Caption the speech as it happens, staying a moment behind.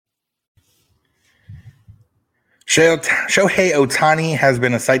Shohei Ohtani has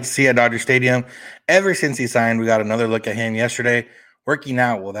been a sight to see at Dodger Stadium ever since he signed. We got another look at him yesterday working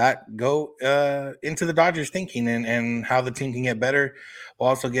out. Will that go into the Dodgers thinking and how the team can get better? We'll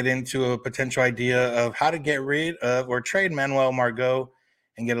also get into a potential idea of how to get rid of or trade Manuel Margot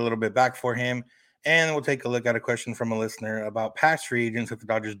and get a little bit back for him. And we'll take a look at a question from a listener about past free agents that the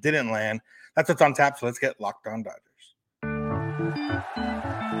Dodgers didn't land. That's what's on tap. So let's get locked on Dodgers.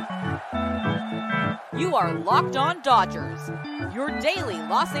 You are Locked On Dodgers, your daily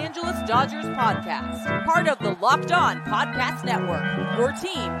Los Angeles Dodgers podcast. Part of the Locked On Podcast Network, your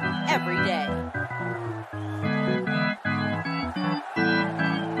team every day.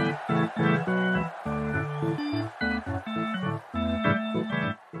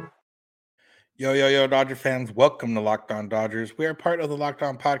 Yo, Dodger fans. Welcome to Locked On Dodgers. We are part of the Locked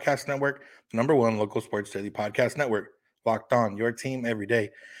On Podcast Network, the #1 local sports daily podcast network. Locked On, your team every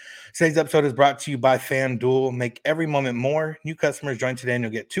day. Today's episode is brought to you by FanDuel. Make every moment more. New customers join today and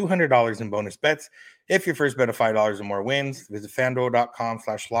you'll get $200 in bonus bets if your first bet of $5 or more wins. Visit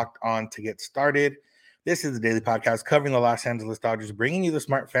FanDuel.com/lockedon to get started. This is the daily podcast covering the Los Angeles Dodgers, bringing you the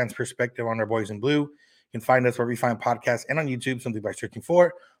smart fans' perspective on our boys in blue. You can find us wherever you find podcasts and on YouTube simply by searching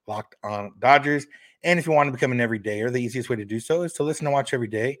for Locked On Dodgers. And if you want to become an everydayer, the easiest way to do so is to listen and watch every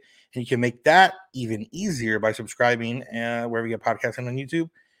day. And you can make that even easier by subscribing wherever you get podcasts and on YouTube,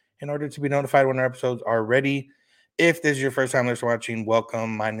 in order to be notified when our episodes are ready. If this is your first time listening or watching,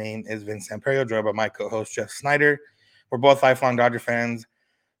 welcome. My name is Vince Samperio, joined by my co-host, Jeff Snyder. We're both lifelong Dodger fans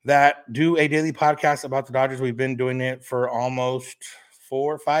that do a daily podcast about the Dodgers. We've been doing it for almost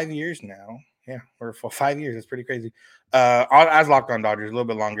 4 or 5 years now. Yeah, we're for 5 years. It's pretty crazy. As Locked On Dodgers, a little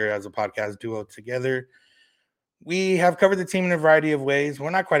bit longer as a podcast duo together. We have covered the team in a variety of ways. We're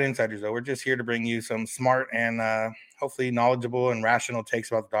not quite insiders, though. We're just here to bring you some smart and hopefully knowledgeable and rational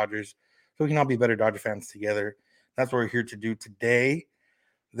takes about the Dodgers so we can all be better Dodger fans together. That's what we're here to do today.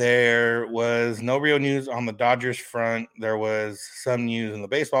 There was no real news on the Dodgers front. There was some news in the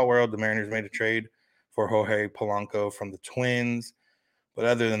baseball world. The Mariners made a trade for Shohei Polanco from the Twins. But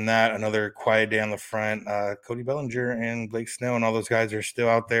other than that, another quiet day on the front. Cody Bellinger and Blake Snell and all those guys are still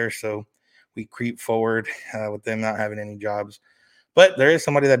out there, so we creep forward with them not having any jobs. But there is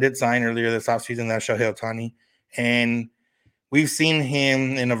somebody that did sign earlier this offseason, that's Shohei Ohtani. And we've seen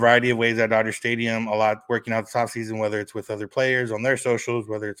him in a variety of ways at Dodger Stadium a lot, working out this offseason, whether it's with other players on their socials,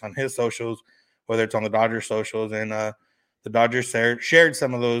 whether it's on his socials, whether it's on the Dodgers socials. And the Dodgers shared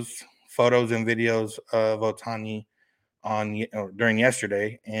some of those photos and videos of Ohtani during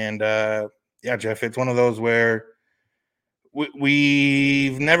yesterday. And yeah, Jeff, it's one of those where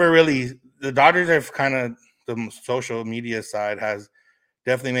we've never really – the Dodgers have kind of – the social media side has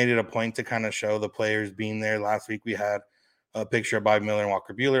definitely made it a point to kind of show the players being there. Last week we had a picture of Bobby Miller and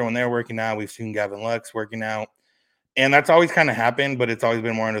Walker Buehler when they're working out. We've seen Gavin Lux working out. And that's always kind of happened, but it's always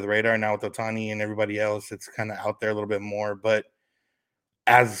been more under the radar. Now with Ohtani and everybody else, it's kind of out there a little bit more. But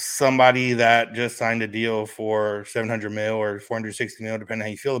as somebody that just signed a deal for $700 million or $460 million, depending on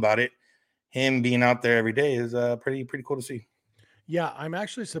how you feel about it, him being out there every day is pretty cool to see. Yeah, I'm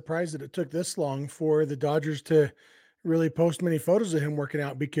actually surprised that it took this long for the Dodgers to really post many photos of him working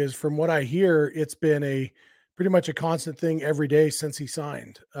out, because from what I hear, it's been pretty much a constant thing every day since he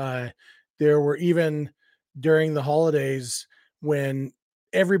signed. There were even during the holidays when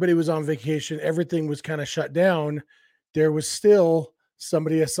everybody was on vacation, everything was kind of shut down, there was still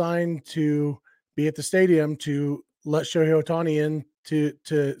somebody assigned to be at the stadium to let Shohei Ohtani in to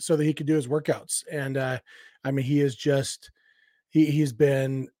so that he could do his workouts. And I mean, he's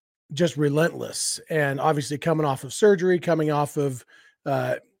been just relentless, and obviously coming off of surgery, coming off of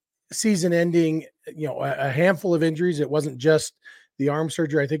season ending, a handful of injuries. It wasn't just the arm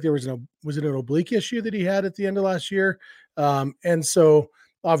surgery. I think there was it an oblique issue that he had at the end of last year. And so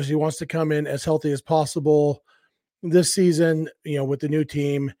obviously wants to come in as healthy as possible this season, with the new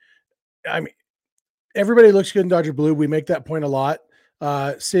team. I mean, everybody looks good in Dodger blue. We make that point a lot.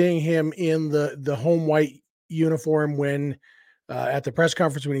 Seeing him in the home white uniform when at the press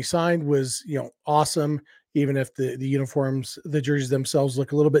conference when he signed was, awesome. Even if the uniforms, the jerseys themselves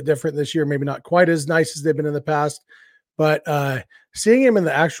look a little bit different this year, maybe not quite as nice as they've been in the past, but seeing him in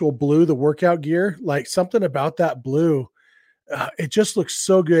the actual blue, the workout gear, like something about that blue, it just looks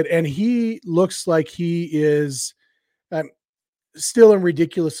so good. And he looks like he is still in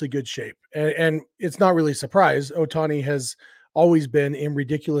ridiculously good shape. And it's not really a surprise. Ohtani has always been in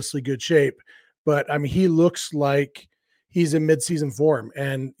ridiculously good shape, but I mean, he looks like he's in midseason form.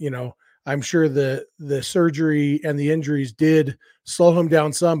 And, I'm sure the surgery and the injuries did slow him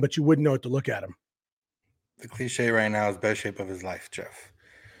down some, but you wouldn't know it to look at him. The cliche right now is best shape of his life, Jeff.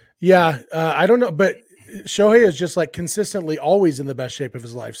 Yeah. I don't know, but Shohei is just like consistently always in the best shape of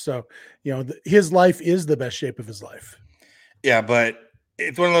his life. So, his life is the best shape of his life. Yeah, but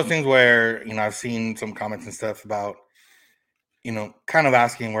it's one of those things where, I've seen some comments and stuff about, kind of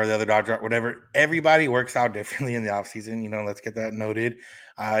asking where the other Dodgers are, whatever. Everybody works out differently in the offseason. Let's get that noted.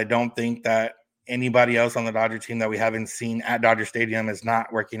 I don't think that anybody else on the Dodger team that we haven't seen at Dodger Stadium is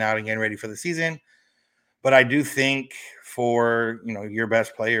not working out and getting ready for the season. But I do think for, your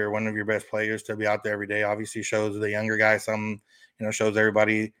best player, one of your best players to be out there every day, obviously shows the younger guy some, shows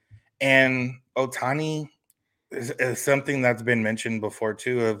everybody. And Ohtani is something that's been mentioned before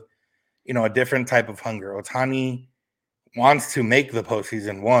too of, a different type of hunger. Ohtani wants to make the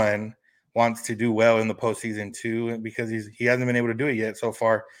postseason, one, wants to do well in the postseason, two, because he hasn't been able to do it yet so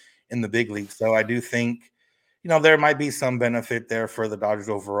far in the big league. So I do think, there might be some benefit there for the Dodgers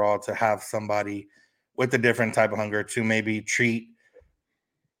overall to have somebody with a different type of hunger to maybe treat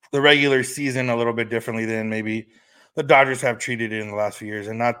the regular season a little bit differently than maybe the Dodgers have treated it in the last few years,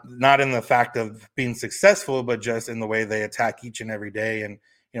 and not in the fact of being successful, but just in the way they attack each and every day. And,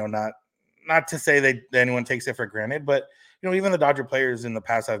 not to say that anyone takes it for granted, but, even the Dodger players in the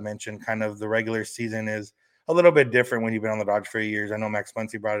past I've mentioned, kind of the regular season is a little bit different when you've been on the Dodgers for years. I know Max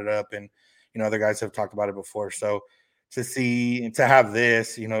Muncy brought it up, and, other guys have talked about it before. So to have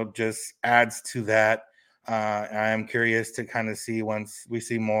this, just adds to that. I'm curious to kind of see once we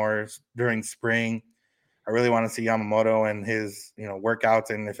see more during spring. I really want to see Yamamoto and his, workouts,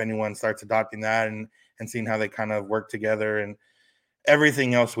 and if anyone starts adopting that and seeing how they kind of work together and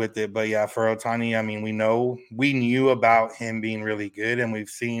everything else with it. But yeah, for Ohtani, I mean, we knew about him being really good, and we've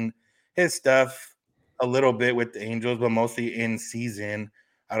seen his stuff a little bit with the Angels, but mostly in season.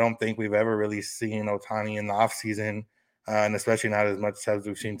 I don't think we've ever really seen Ohtani in the offseason, and especially not as much as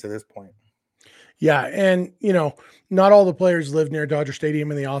we've seen to this point. Yeah. And, not all the players live near Dodger Stadium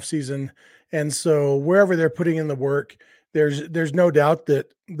in the offseason. And so wherever they're putting in the work, there's no doubt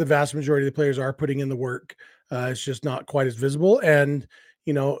that the vast majority of the players are putting in the work. It's just not quite as visible. And,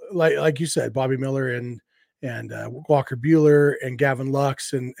 like you said, Bobby Miller and Walker Buehler and Gavin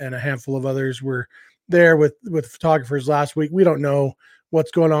Lux and a handful of others were there with photographers last week. We don't know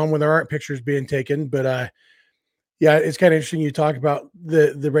what's going on when there aren't pictures being taken, but yeah, it's kind of interesting you talk about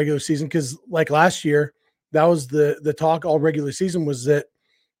the regular season, because like last year, that was the talk all regular season, was that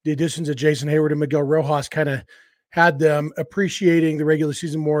the additions of Jason Hayward and Miguel Rojas kind of had them appreciating the regular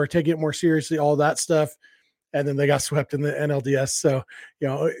season more, taking it more seriously, all that stuff. And then they got swept in the NLDS. So,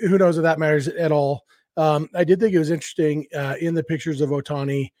 who knows if that matters at all. I did think it was interesting in the pictures of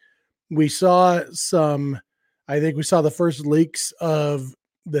Ohtani. We saw I think we saw the first leaks of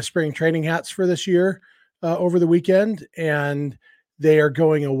the spring training hats for this year over the weekend, and they are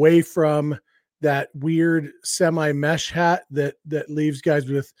going away from that weird semi-mesh hat that leaves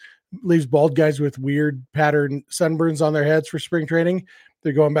bald guys with weird pattern sunburns on their heads for spring training.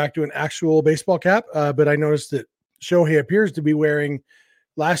 They're going back to an actual baseball cap, but I noticed that Shohei appears to be wearing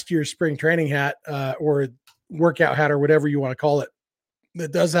last year's spring training hat or workout hat or whatever you want to call it,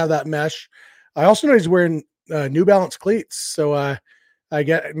 that does have that mesh. I also know he's wearing New Balance cleats, so I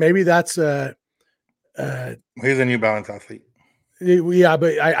get maybe that's he's a New Balance athlete. Yeah,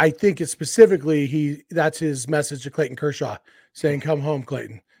 but I think it's specifically that's his message to Clayton Kershaw, saying, "Come home,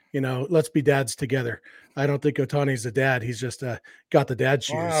 Clayton. Let's be dads together." I don't think Ohtani's a dad. He's just got the dad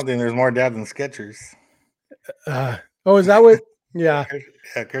shoes. Wow, then there's more dad than Skechers. Is that what? Yeah,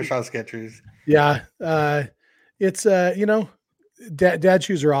 Kershaw Skechers. Yeah, it's dad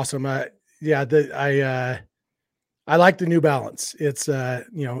shoes are awesome. I like the New Balance. It's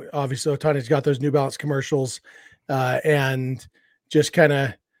obviously Ohtani's got those New Balance commercials, and just kind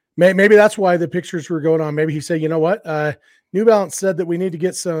of maybe that's why the pictures were going on. Maybe he said, you know what, New Balance said that we need to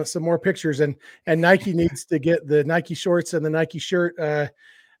get some more pictures, and Nike needs to get the Nike shorts and the Nike shirt.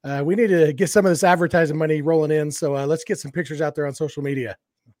 We need to get some of this advertising money rolling in. So let's get some pictures out there on social media.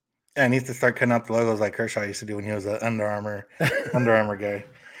 Yeah, needs to start cutting out the logos like Kershaw used to do when he was an Under Armour guy.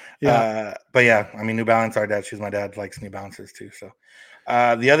 Yeah. But yeah, I mean, New Balance, our dad shoes. My dad likes New Balances too. So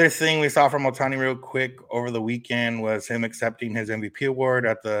the other thing we saw from Ohtani real quick over the weekend was him accepting his MVP award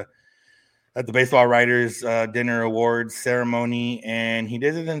at the Baseball Writers Dinner Awards ceremony, and he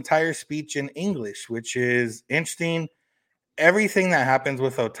did an entire speech in English, which is interesting. Everything that happens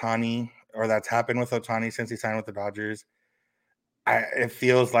with Ohtani, or that's happened with Ohtani since he signed with the Dodgers, it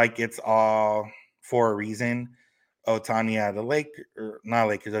feels like it's all for a reason. Ohtani at the Lakers.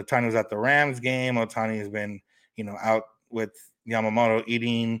 Ohtani was at the Rams game. Ohtani has been, out with Yamamoto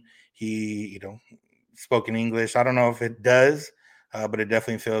eating. He, spoke in English. I don't know if it does, but it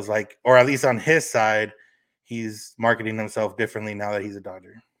definitely feels like, or at least on his side, he's marketing himself differently now that he's a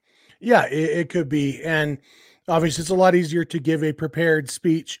Dodger. Yeah, it could be. And obviously, it's a lot easier to give a prepared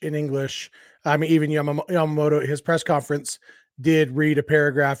speech in English. I mean, even Yamamoto, his press conference did read a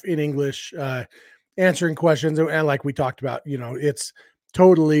paragraph in English, answering questions. And like we talked about, it's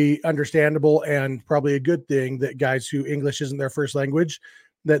totally understandable and probably a good thing that guys who English isn't their first language,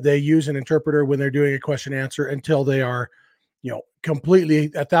 that they use an interpreter when they're doing a question answer until they are, completely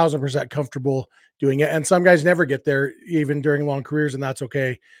 1,000% comfortable doing it. And some guys never get there even during long careers, and that's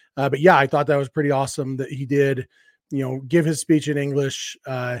okay. But yeah, I thought that was pretty awesome that he did, give his speech in English.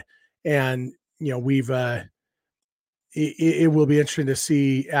 And it will be interesting to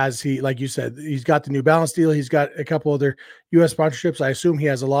see, as he, like you said, he's got the New Balance deal. He's got a couple other U.S. sponsorships. I assume he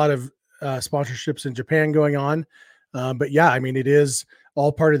has a lot of sponsorships in Japan going on. But yeah, I mean, it is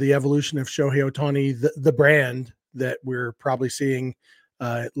all part of the evolution of Shohei Ohtani, the brand that we're probably seeing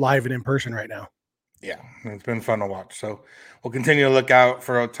live and in person right now. Yeah, it's been fun to watch. So we'll continue to look out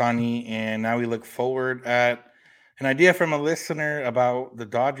for Ohtani. And now we look forward at an idea from a listener about the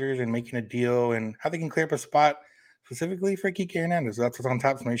Dodgers and making a deal and how they can clear up a spot specifically for Kike Hernandez. That's what's on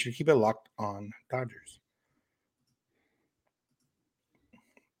top. So make sure you keep it locked on Dodgers.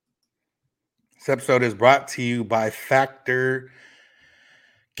 This episode is brought to you by Factor.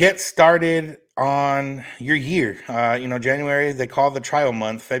 Get started on your year. January they call the trial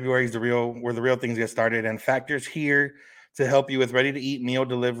month. February is where the real things get started, and Factor's here to help you with ready-to-eat meal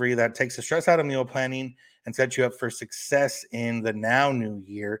delivery that takes the stress out of meal planning and sets you up for success in the now new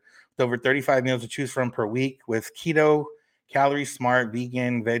year. With over 35 meals to choose from per week, with keto, calorie smart,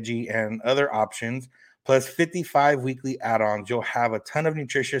 vegan, veggie, and other options, plus 55 weekly add-ons, you'll have a ton of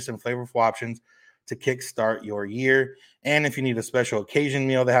nutritious and flavorful options to kickstart your year. And if you need a special occasion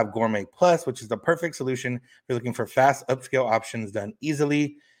meal, they have Gourmet Plus, which is the perfect solution if you're looking for fast upscale options done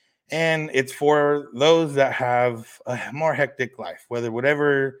easily. And it's for those that have a more hectic life,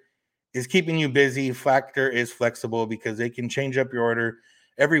 whatever is keeping you busy. Factor is flexible because they can change up your order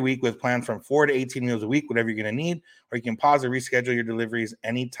every week with plans from 4 to 18 meals a week, whatever you're going to need, or you can pause or reschedule your deliveries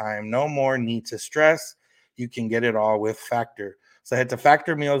anytime. No more need to stress. You can get it all with Factor. So head to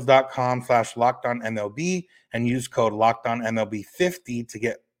factormeals.com/lockedonmlb and use code LockedOnMLB50 to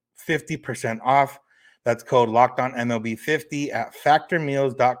get 50% off. That's code LockedOnMLB50 at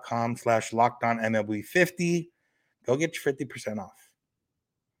factormeals.com/lockedonmlb50. Go get your 50% off.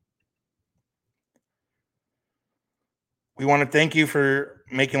 We want to thank you for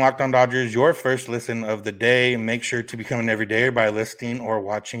making Locked On Dodgers your first listen of the day. Make sure to become an everydayer by listening or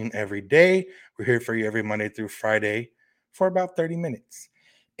watching every day. We're here for you every Monday through Friday for about 30 minutes.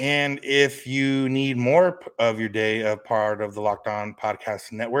 And if you need more of your day a part of the Locked On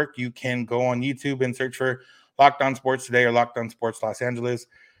Podcast Network, you can go on YouTube and search for Locked On Sports Today or Locked On Sports Los Angeles.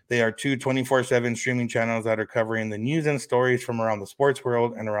 They are two 24/7 streaming channels that are covering the news and stories from around the sports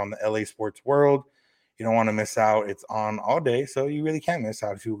world and around the LA sports world. You don't want to miss out. It's on all day, so you really can't miss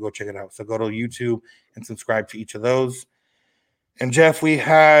out if you go check it out. So go to YouTube and subscribe to each of those. And Jeff, we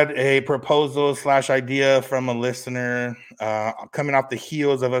had a proposal/idea from a listener coming off the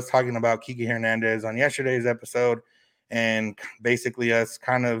heels of us talking about Kike Hernandez on yesterday's episode, and basically us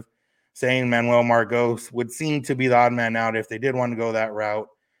kind of saying Manuel Margot would seem to be the odd man out if they did want to go that route.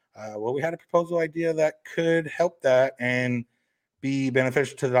 Well, we had a proposal idea that could help that and be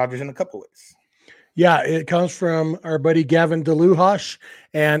beneficial to the Dodgers in a couple ways. Yeah, it comes from our buddy Gavin DeLuhosh,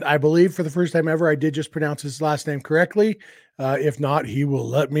 and I believe for the first time ever, I did just pronounce his last name correctly. If not, he will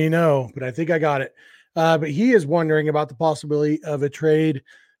let me know, but I think I got it. But he is wondering about the possibility of a trade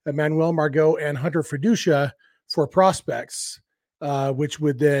of Manuel Margot and Hunter Fiducia for prospects, which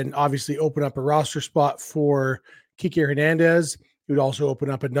would then obviously open up a roster spot for Kike Hernandez. It would also open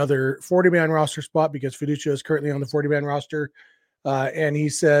up another 40-man roster spot because Fiducia is currently on the 40-man roster. And he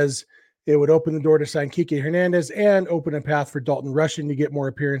says it would open the door to sign Kike Hernandez and open a path for Dalton Rushing to get more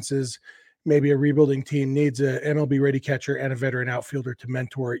appearances. Maybe a rebuilding team needs a MLB-ready catcher and a veteran outfielder to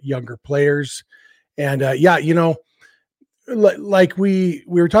mentor younger players. And like we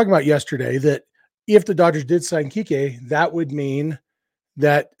were talking about yesterday, that if the Dodgers did sign Kike, that would mean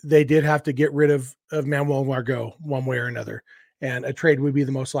that they did have to get rid of Manuel Margot one way or another, and a trade would be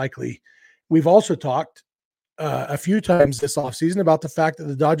the most likely. We've also talked a few times this offseason about the fact that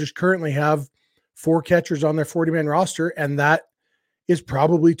the Dodgers currently have 4 catchers on their 40-man roster, and that is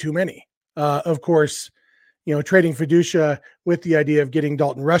probably too many. Of course, trading Fiducia with the idea of getting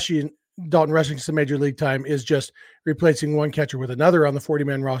Dalton Rushing some major league time is just replacing one catcher with another on the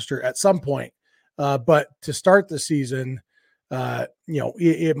 40-man roster at some point. But to start the season,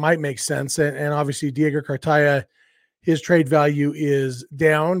 it might make sense. And obviously Diego Cartaya, his trade value is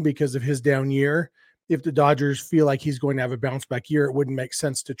down because of his down year. if the Dodgers feel like he's going to have a bounce back year, it wouldn't make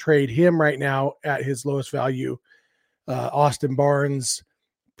sense to trade him right now at his lowest value. Austin Barnes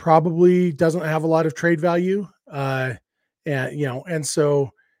probably doesn't have a lot of trade value. And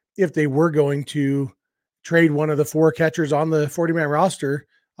so if they were going to trade one of the 4 catchers on the 40-man roster,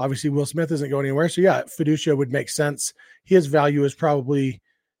 obviously Will Smith isn't going anywhere. So yeah, Fiducia would make sense. His value is probably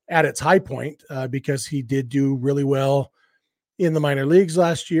at its high point because he did do really well in the minor leagues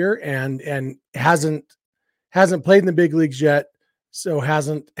last year and hasn't played in the big leagues yet. So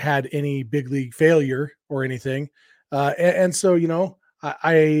hasn't had any big league failure or anything. And so,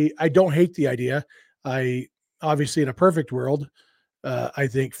 I don't hate the idea. I obviously in a perfect world, I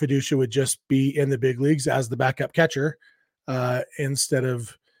think Fiducia would just be in the big leagues as the backup catcher instead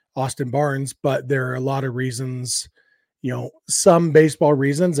of Austin Barnes. But there are a lot of reasons, some baseball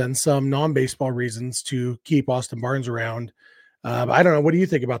reasons and some non-baseball reasons to keep Austin Barnes around. I don't know. What do you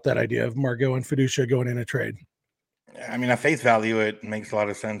think about that idea of Margot and Fiducia going in a trade? I mean, at face value, it makes a lot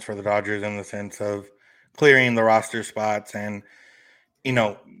of sense for the Dodgers in the sense of clearing the roster spots. And,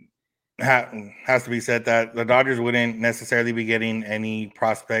 has to be said that the Dodgers wouldn't necessarily be getting any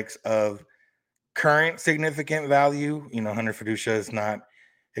prospects of current significant value. Hunter Fiducia is not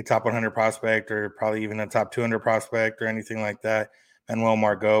a top 100 prospect or probably even a top 200 prospect or anything like that. Manuel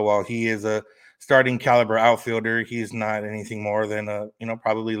Margot, while he is a starting caliber outfielder, he's not anything more than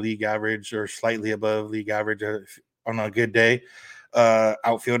probably league average or slightly above league average on a good day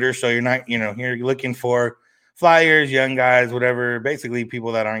outfielder. So you're not, you're looking for flyers, young guys, whatever, basically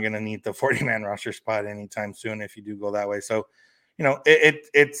people that aren't going to need the 40-man roster spot anytime soon if you do go that way. So,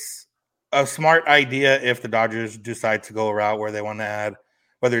 it's a smart idea if the Dodgers decide to go a route where they want to add,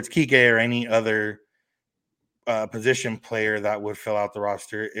 whether it's Kike or any other position player that would fill out the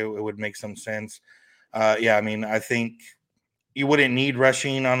roster, it would make some sense. I think you wouldn't need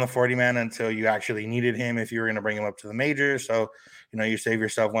rushing on the 40-man until you actually needed him if you were going to bring him up to the majors. So, you save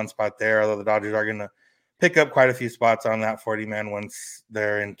yourself one spot there, although the Dodgers are going to pick up quite a few spots on that 40-man once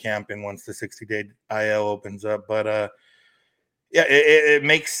they're in camp and once the 60-day IL opens up. But, it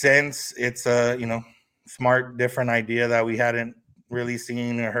makes sense. It's a, smart, different idea that we hadn't really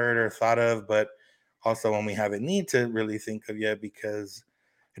seen or heard or thought of, but also when we haven't need to really think of yet because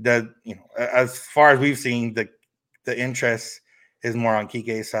it does, as far as we've seen, the interest is more on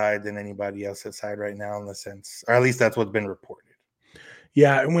Kike's side than anybody else's side right now in the sense, or at least that's what's been reported.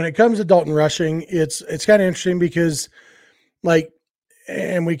 Yeah, and when it comes to Dalton Rushing, it's kind of interesting because,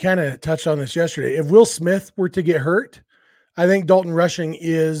 and we kind of touched on this yesterday. If Will Smith were to get hurt, I think Dalton Rushing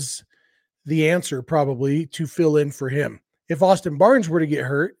is the answer probably to fill in for him. If Austin Barnes were to get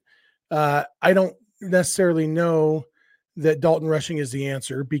hurt, I don't necessarily know that Dalton Rushing is the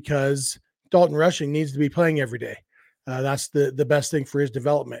answer because Dalton Rushing needs to be playing every day. That's the best thing for his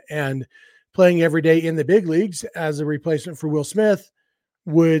development. And playing every day in the big leagues as a replacement for Will Smith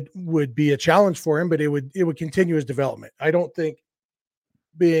would be a challenge for him, but it would continue his development. I don't think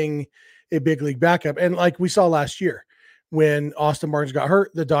being a big league backup, and like we saw last year when Austin Barnes got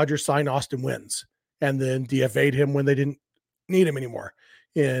hurt, the Dodgers signed Austin Wynns and then DFA'd him when they didn't need him anymore.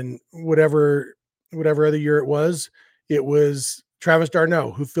 In whatever other year it was Travis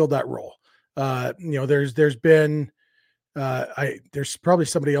d'Arnaud who filled that role. There's been there's probably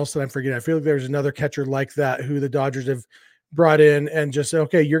somebody else that I'm forgetting. I feel like there's another catcher like that who the Dodgers have brought in and just said,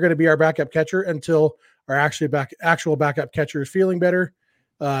 okay, you're going to be our backup catcher until our actual backup catcher is feeling better.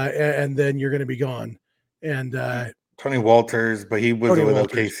 And then you're going to be gone. And Tony Walters, but he was with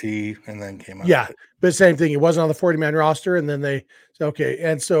OKC and then came out. Yeah, but same thing. He wasn't on the 40-man roster, and then they said, okay.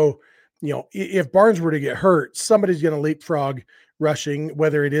 And so, if Barnes were to get hurt, somebody's going to leapfrog rushing,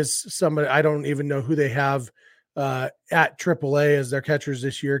 whether it is somebody, I don't even know who they have at AAA as their catchers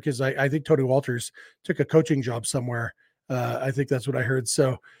this year, because I think Tony Walters took a coaching job somewhere. I think that's what I heard.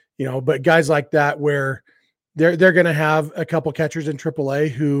 So, but guys like that where they're going to have a couple catchers in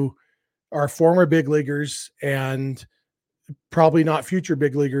AAA who are former big leaguers and probably not future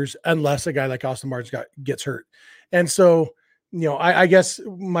big leaguers unless a guy like Austin Barnes gets hurt. And so, I guess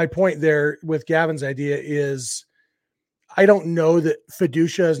my point there with Gavin's idea is I don't know that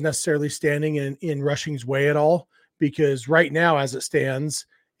Fiducia is necessarily standing in Rushing's way at all, because right now, as it stands,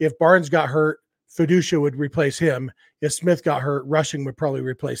 if Barnes got hurt, Fiducia would replace him. If Smith got hurt, Rushing would probably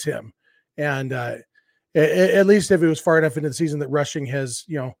replace him. And at least if it was far enough into the season that Rushing has,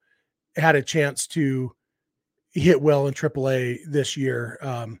 had a chance to hit well in AAA this year,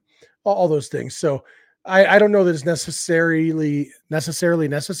 all those things. So I don't know that it's necessarily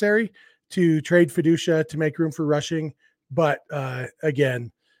necessary to trade Fiducia to make room for Rushing. But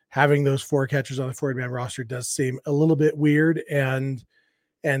again, having those 4 catchers on the 40-man roster does seem a little bit weird. And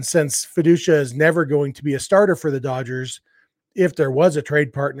And since Fiducia is never going to be a starter for the Dodgers, if there was a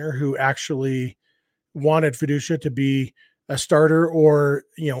trade partner who actually wanted Fiducia to be a starter or,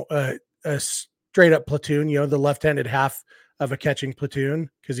 a straight up platoon, the left-handed half of a catching platoon,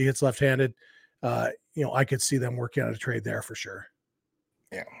 because he hits left-handed, I could see them working on a trade there for sure.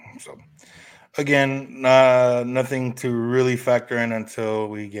 Yeah. So again, nothing to really factor in until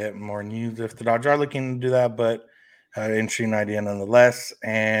we get more news if the Dodgers are looking to do that, but interesting idea nonetheless.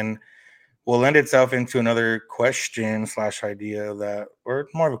 And will lend itself into another question / idea that, or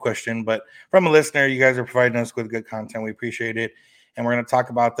more of a question, but from a listener. You guys are providing us with good content. We appreciate it. And we're going to talk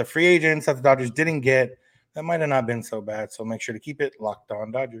about the free agents that the Dodgers didn't get that might have not been so bad. So make sure to keep it locked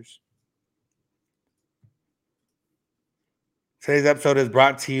on Dodgers. Today's episode is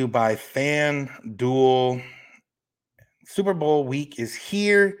brought to you by FanDuel. Super Bowl week is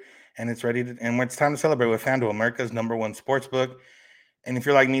here, and it's it's time to celebrate with FanDuel, America's #1 sportsbook. And if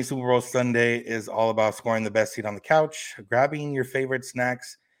you're like me, Super Bowl Sunday is all about scoring the best seat on the couch, grabbing your favorite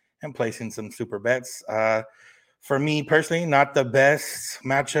snacks, and placing some super bets. For me personally, not the best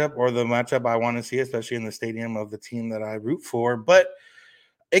matchup or the matchup I want to see, especially in the stadium of the team that I root for, but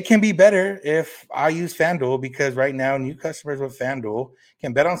it can be better if I use FanDuel, because right now new customers with FanDuel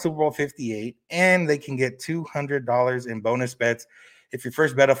can bet on Super Bowl 58 and they can get $200 in bonus bets if your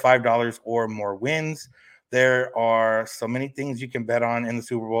first bet of $5 or more wins. There are so many things you can bet on in the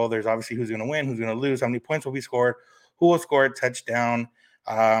Super Bowl. There's obviously who's going to win, who's going to lose, how many points will be scored, who will score a touchdown.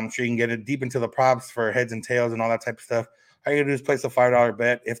 I'm sure you can get it deep into the props for heads and tails and all that type of stuff. All you got to do is place a $5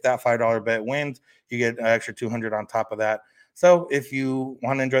 bet. If that $5 bet wins, you get an extra $200 on top of that. So if you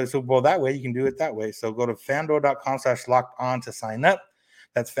want to enjoy the Super Bowl that way, you can do it that way. So go to FanDuel.com/locked-on to sign up.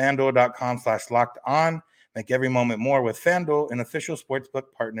 That's FanDuel.com/locked-on. Make every moment more with FanDuel, an official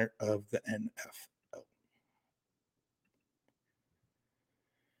sportsbook partner of the NFL.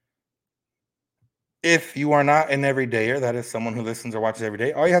 If you are not an everydayer, that is someone who listens or watches every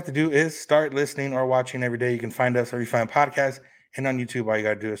day, all you have to do is start listening or watching every day. You can find us wherever you find podcasts, and on YouTube, all you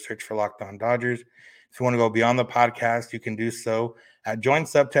got to do is search for Locked On Dodgers. If you want to go beyond the podcast, you can do so at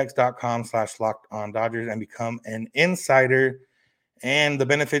joinsubtext.com/locked-on-Dodgers and become an insider. And the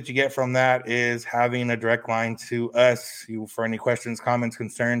benefit you get from that is having a direct line to us for any questions, comments,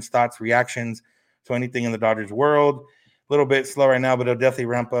 concerns, thoughts, reactions to anything in the Dodgers world. A little bit slow right now, but it'll definitely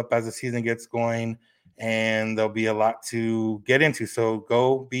ramp up as the season gets going, and there'll be a lot to get into. So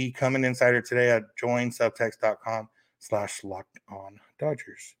go become an insider today at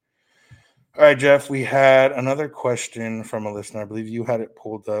joinsubtext.com/locked-on-Dodgers. All right, Jeff, we had another question from a listener. I believe you had it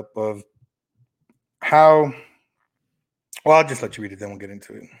pulled up of how – well, I'll just let you read it, then we'll get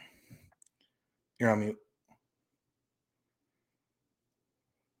into it. You're on mute.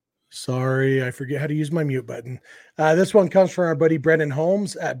 Sorry, I forget how to use my mute button. This one comes from our buddy Brendan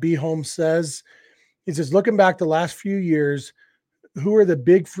Holmes at B Holmes Says. He says, looking back the last few years, who are the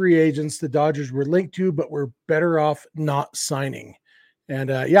big free agents the Dodgers were linked to but were better off not signing? And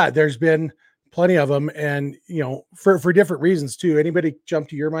there's been plenty of them, and for different reasons too. Anybody jump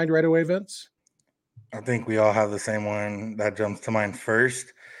to your mind right away, Vince? I think we all have the same one that jumps to mind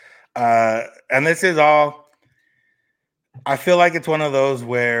first. And this is all, I feel like it's one of those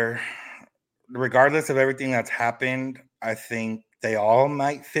where regardless of everything that's happened, I think they all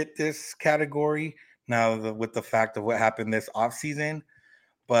might fit this category now with the fact of what happened this offseason.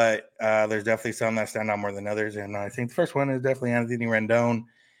 But there's definitely some that stand out more than others. And I think the first one is definitely Anthony Rendon.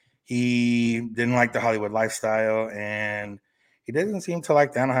 He didn't like the Hollywood lifestyle, and he doesn't seem to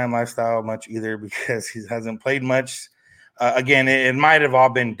like the Anaheim lifestyle much either, because he hasn't played much. Again, it might have all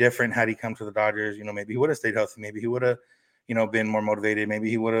been different had he come to the Dodgers. Maybe he would have stayed healthy. Maybe he would have, been more motivated. Maybe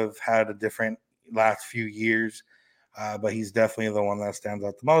he would have had a different last few years. But he's definitely the one that stands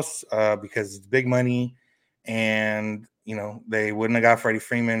out the most because it's big money. And, they wouldn't have got Freddie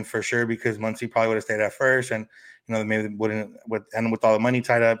Freeman for sure, because Muncy probably would have stayed at first. And, maybe they wouldn't, and with all the money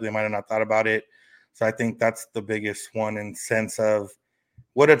tied up, they might have not thought about it. So I think that's the biggest one in sense of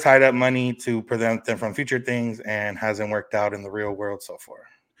would have tied up money to prevent them from future things and hasn't worked out in the real world so far.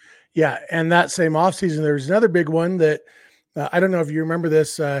 Yeah, and that same offseason, there was another big one that I don't know if you remember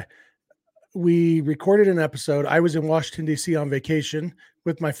this. We recorded an episode. I was in Washington, D.C. on vacation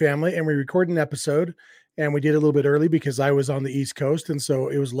with my family, and we recorded an episode, and we did a little bit early because I was on the East Coast, and so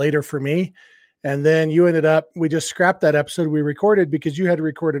it was later for me. And then we just scrapped that episode we recorded because you had to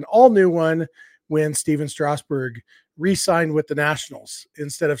record an all-new one when Steven Strasburg re-signed with the Nationals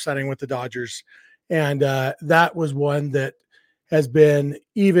instead of signing with the Dodgers. And that was one that has been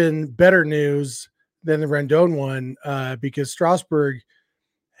even better news than the Rendon one because Strasburg,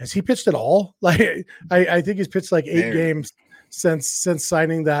 has he pitched at all? Like I think he's pitched like 8 games since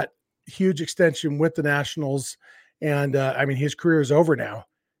signing that huge extension with the Nationals. And I mean, his career is over now.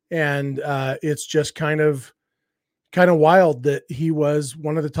 And it's just kind of wild that he was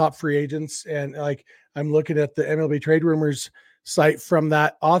one of the top free agents. And like, I'm looking at the MLB trade rumors site from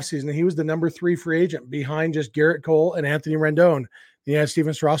that offseason, and he was the number 3 free agent behind just Garrett Cole and Anthony Rendon. He had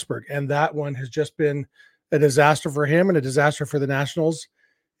Steven Strasburg. And that one has just been a disaster for him and a disaster for the Nationals.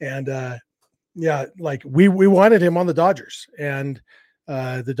 And yeah, like we wanted him on the Dodgers, and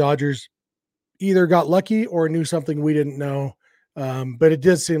the Dodgers either got lucky or knew something we didn't know. But it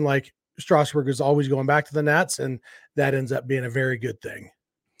did seem like Strasburg is always going back to the Nats, and that ends up being a very good thing.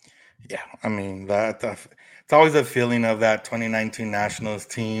 Yeah, I mean, it's always a feeling of that 2019 Nationals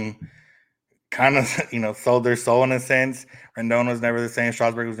team kind of, sold their soul in a sense. Rendon was never the same.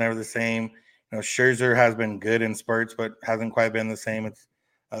 Strasburg was never the same. Scherzer has been good in spurts, but hasn't quite been the same. It's,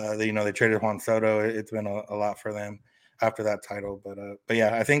 they traded Juan Soto. It's been a lot for them after that title. But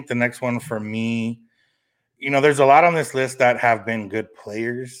yeah, I think the next one for me, there's a lot on this list that have been good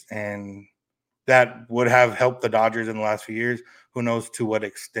players and that would have helped the Dodgers in the last few years. Who knows to what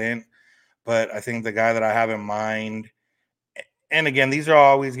extent? But I think the guy that I have in mind, and again, these are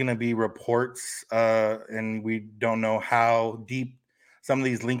always going to be reports, and we don't know how deep some of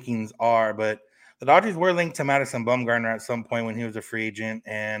these linkings are, but the Dodgers were linked to Madison Bumgarner at some point when he was a free agent,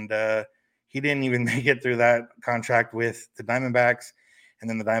 and he didn't even make it through that contract with the Diamondbacks, and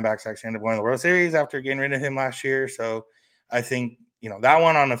then the Diamondbacks actually ended up winning the World Series after getting rid of him last year. So I think, that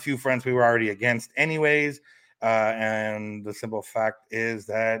one on a few fronts we were already against anyways, and the simple fact is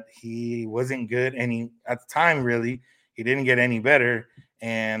that he wasn't good, and at the time, really, he didn't get any better,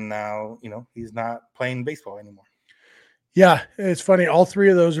 and now, he's not playing baseball anymore. Yeah, it's funny. All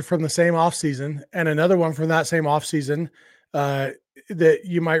 3 of those are from the same offseason, and another one from that same offseason that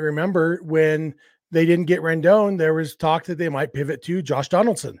you might remember when they didn't get Rendon, there was talk that they might pivot to Josh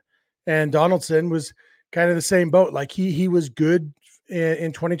Donaldson, and Donaldson was kind of the same boat. Like he was good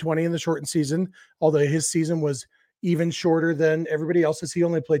in 2020 in the shortened season, although his season was even shorter than everybody else's. He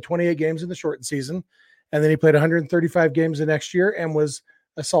only played 28 games in the shortened season, and then he played 135 games the next year and was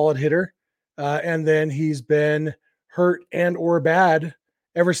a solid hitter. And then he's been hurt and or bad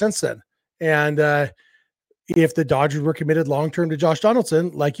ever since then. And if the Dodgers were committed long-term to Josh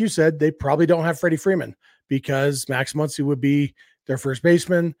Donaldson, like you said, they probably don't have Freddie Freeman because Max Muncy would be their first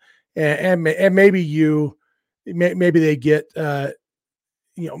baseman. And maybe maybe they get,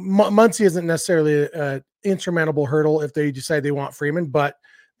 Muncy isn't necessarily an insurmountable hurdle if they decide they want Freeman, but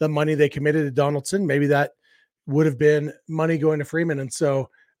the money they committed to Donaldson, maybe that would have been money going to Freeman. And so,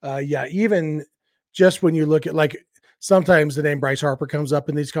 even just when you look at, like, sometimes the name Bryce Harper comes up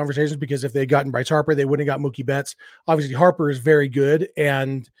in these conversations because if they'd gotten Bryce Harper, they wouldn't have got Mookie Betts. Obviously, Harper is very good,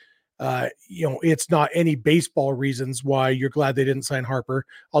 and it's not any baseball reasons why you're glad they didn't sign Harper,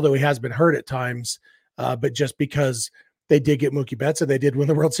 although he has been hurt at times, but just because they did get Mookie Betts and they did win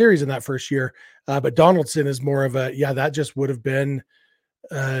the World Series in that first year. But Donaldson is more of that just would have been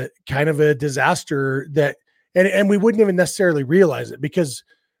kind of a disaster and we wouldn't even necessarily realize it because,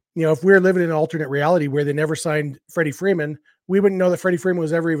 if we were living in an alternate reality where they never signed Freddie Freeman, we wouldn't know that Freddie Freeman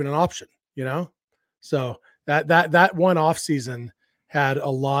was ever even an option, So that one off season had a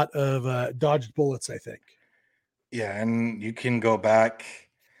lot of dodged bullets, I think. Yeah, and you can go back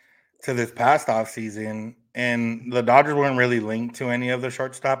to this past off season, and the Dodgers weren't really linked to any of the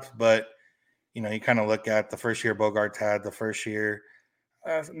shortstops, but you kind of look at the first year Bogarts had, the first year,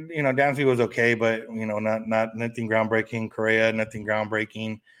 Dansby was okay, but not nothing groundbreaking. Correa, nothing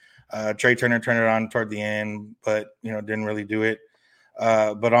groundbreaking. Trey Turner turned it on toward the end, but didn't really do it.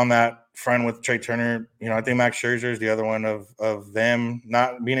 But on that front with Trey Turner, I think Max Scherzer is the other one of them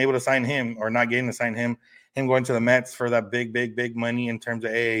not being able to sign him or not getting to sign him going to the Mets for that big money in terms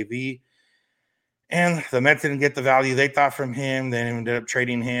of AAV. And the Mets didn't get the value they thought from him. They ended up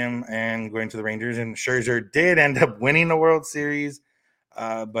trading him and going to the Rangers. And Scherzer did end up winning the World Series,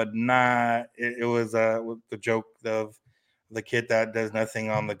 but not. It was the joke of the kid that does nothing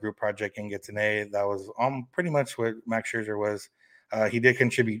on the group project and gets an A. That was pretty much what Max Scherzer was. He did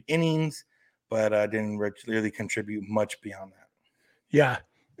contribute innings, but didn't really contribute much beyond that. Yeah.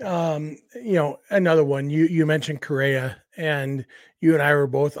 Another one, you mentioned Correa, and you and I were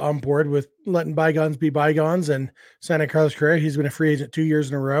both on board with letting bygones be bygones and signing Carlos Correa. He's been a free agent 2 years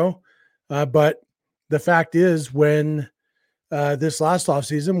in a row. But the fact is when this last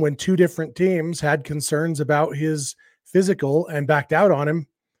offseason, when 2 different teams had concerns about his physical and backed out on him,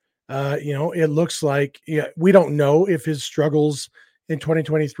 it looks like we don't know if his struggles in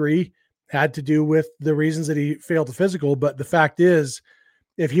 2023 had to do with the reasons that he failed the physical. But the fact is,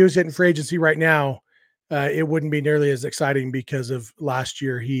 if he was hitting free agency right now, it wouldn't be nearly as exciting because of last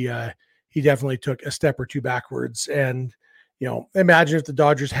year. He definitely took a step or two backwards. And, imagine if the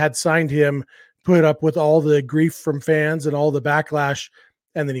Dodgers had signed him, put up with all the grief from fans and all the backlash,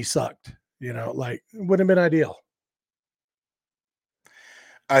 and then he sucked, it wouldn't have been ideal.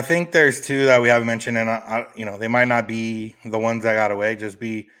 I think there's two that we haven't mentioned, and they might not be the ones that got away, just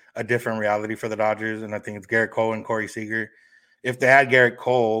be a different reality for the Dodgers. And I think it's Garrett Cole and Corey Seager. If they had Garrett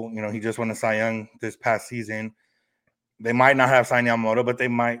Cole, he just won a Cy Young this past season. They might not have signed Yamamoto, but they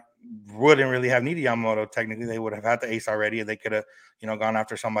wouldn't really have needed Yamamoto. Technically, they would have had the ace already, and they could have, gone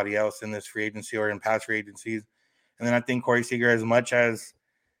after somebody else in this free agency or in past free agencies. And then I think Corey Seager, as much as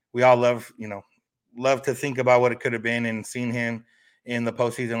we all love to think about what it could have been and seen him in the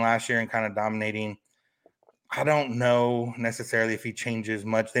postseason last year and kind of dominating, I don't know necessarily if he changes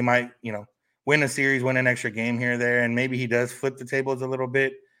much. They might, win a series, win an extra game here or there, and maybe he does flip the tables a little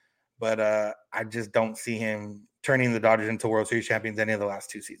bit. But I just don't see him turning the Dodgers into World Series champions any of the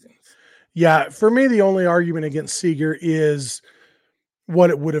last two seasons. Yeah, for me, the only argument against Seager is what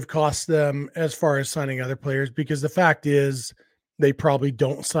it would have cost them as far as signing other players, because the fact is they probably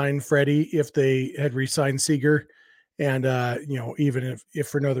don't sign Freddie if they had re-signed Seager. And, even if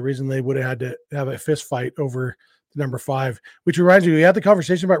for no other reason, they would have had to have a fist fight over the number 5, which reminds me, we had the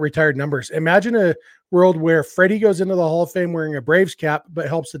conversation about retired numbers. Imagine a world where Freddie goes into the Hall of Fame wearing a Braves cap, but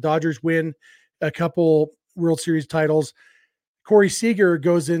helps the Dodgers win a couple World Series titles. Corey Seager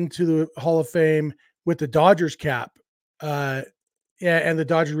goes into the Hall of Fame with the Dodgers cap. And the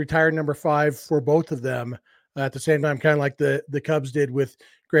Dodgers retired number 5 for both of them at the same time, kind of like the Cubs did with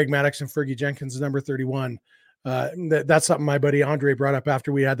Greg Maddux and Fergie Jenkins, number 31. That's something my buddy Andre brought up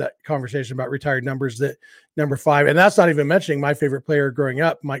after we had that conversation about retired numbers, that number 5. And that's not even mentioning my favorite player growing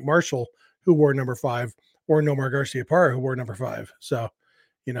up, Mike Marshall, who wore number 5, or Nomar Garciaparra, who wore number 5. So,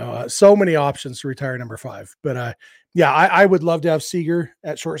 so many options to retire number 5. But I would love to have Seager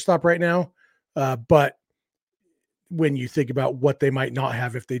at shortstop right now. But when you think about what they might not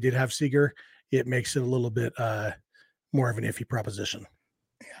have if they did have Seager, it makes it a little bit more of an iffy proposition.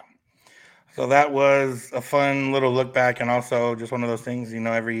 So that was a fun little look back, and also just one of those things,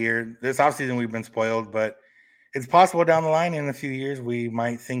 every year. This offseason we've been spoiled, but it's possible down the line in a few years we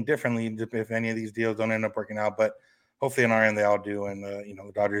might think differently if any of these deals don't end up working out. But hopefully on our end they all do, and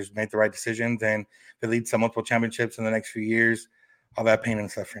the Dodgers made the right decisions, and they lead to multiple championships in the next few years. All that pain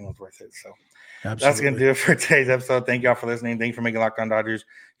and suffering was worth it. So absolutely. That's going to do it for today's episode. Thank you all for listening. Thank you for making Locked On Dodgers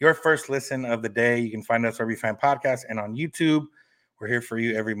your first listen of the day. You can find us wherever you find podcasts and on YouTube. We're here for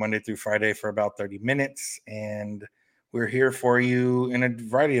you every Monday through Friday for about 30 minutes, and we're here for you in a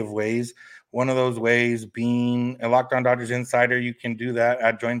variety of ways. One of those ways being a Locked On Dodgers Insider. You can do that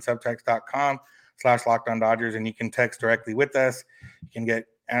at joinsubtext.com/LockedOnDodgers, and you can text directly with us. You can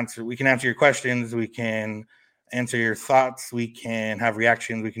we can answer your questions. We can answer your thoughts. We can have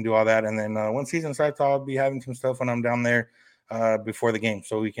reactions. We can do all that. And then when season starts, I'll be having some stuff when I'm down there before the game.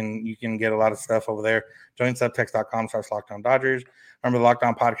 So you can get a lot of stuff over there. Joinsubtext.com/LockedOnDodgers. Remember, the Locked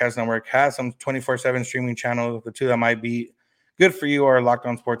On Podcast Network has some 24/7 streaming channels. The two that might be good for you are Locked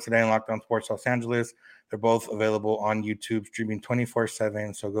On Sports Today and Locked On Sports Los Angeles. They're both available on YouTube, streaming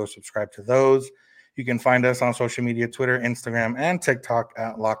 24/7. So go subscribe to those. You can find us on social media, Twitter, Instagram, and TikTok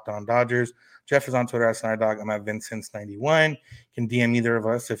at Locked On Dodgers. Jeff is on Twitter at SnydDog. I'm at Vincents91. You can DM either of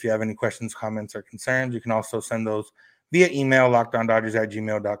us if you have any questions, comments, or concerns. You can also send those via email,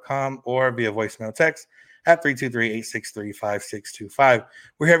 lockedondodgers@gmail.com, or via voicemail text at 323-863-5625.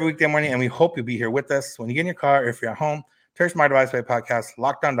 We're here every weekday morning, and we hope you'll be here with us. When you get in your car, or if you're at home, turn Smart Device Play Podcast,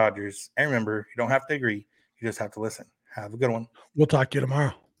 Locked On Dodgers. And remember, you don't have to agree. You just have to listen. Have a good one. We'll talk to you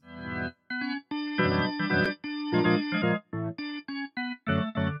tomorrow.